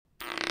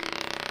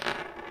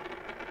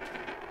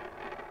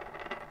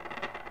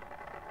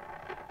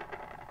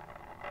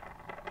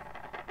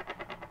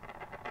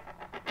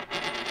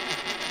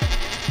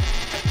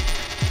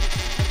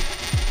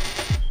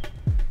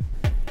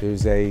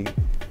There's a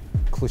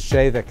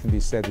cliche that can be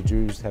said the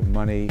Jews have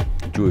money.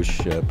 Jewish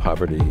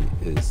poverty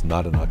is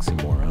not an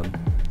oxymoron.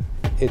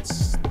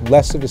 It's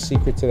less of a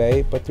secret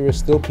today, but there are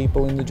still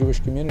people in the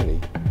Jewish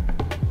community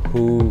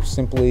who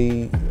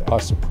simply are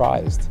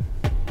surprised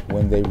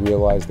when they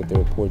realize that there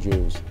are poor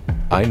Jews.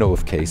 I know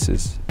of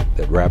cases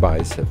that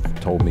rabbis have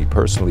told me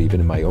personally,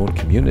 even in my own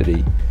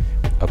community,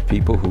 of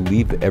people who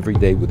leave every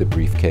day with a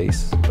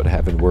briefcase but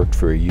haven't worked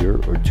for a year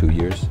or 2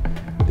 years.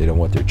 They don't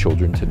want their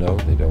children to know.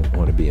 They don't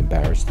want to be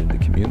embarrassed in the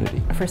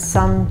community. For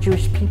some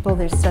Jewish people,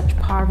 there's such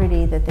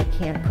poverty that they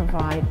can't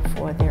provide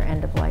for their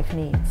end-of-life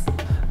needs.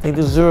 They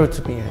deserve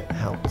to be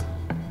helped.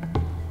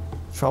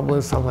 Trouble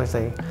is sometimes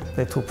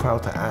they're too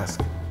proud to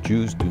ask.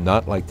 Jews do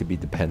not like to be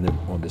dependent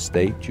on the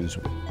state. Jews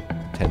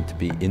tend to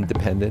be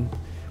independent,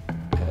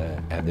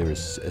 and there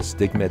is a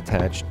stigma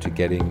attached to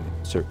getting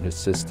certain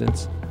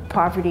assistance.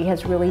 Poverty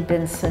has really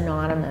been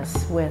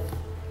synonymous with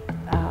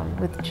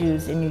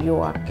Jews in New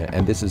York.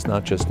 And this is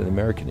not just an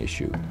American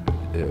issue.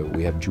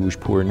 We have Jewish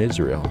poor in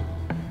Israel,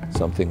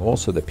 something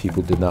also that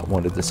people did not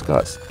want to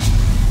discuss.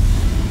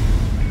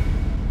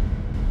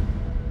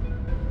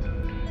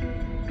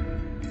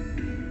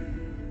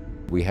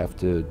 We have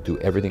to do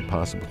everything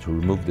possible to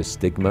remove the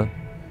stigma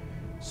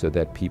so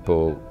that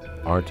people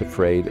aren't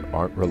afraid,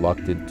 aren't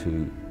reluctant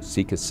to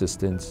seek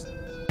assistance.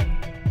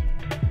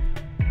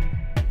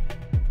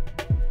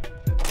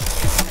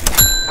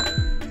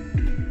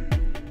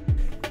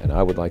 And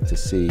I would like to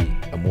see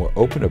a more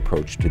open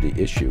approach to the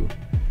issue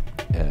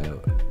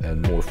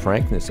and more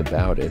frankness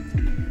about it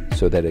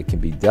so that it can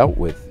be dealt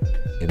with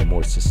in a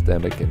more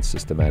systemic and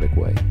systematic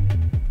way.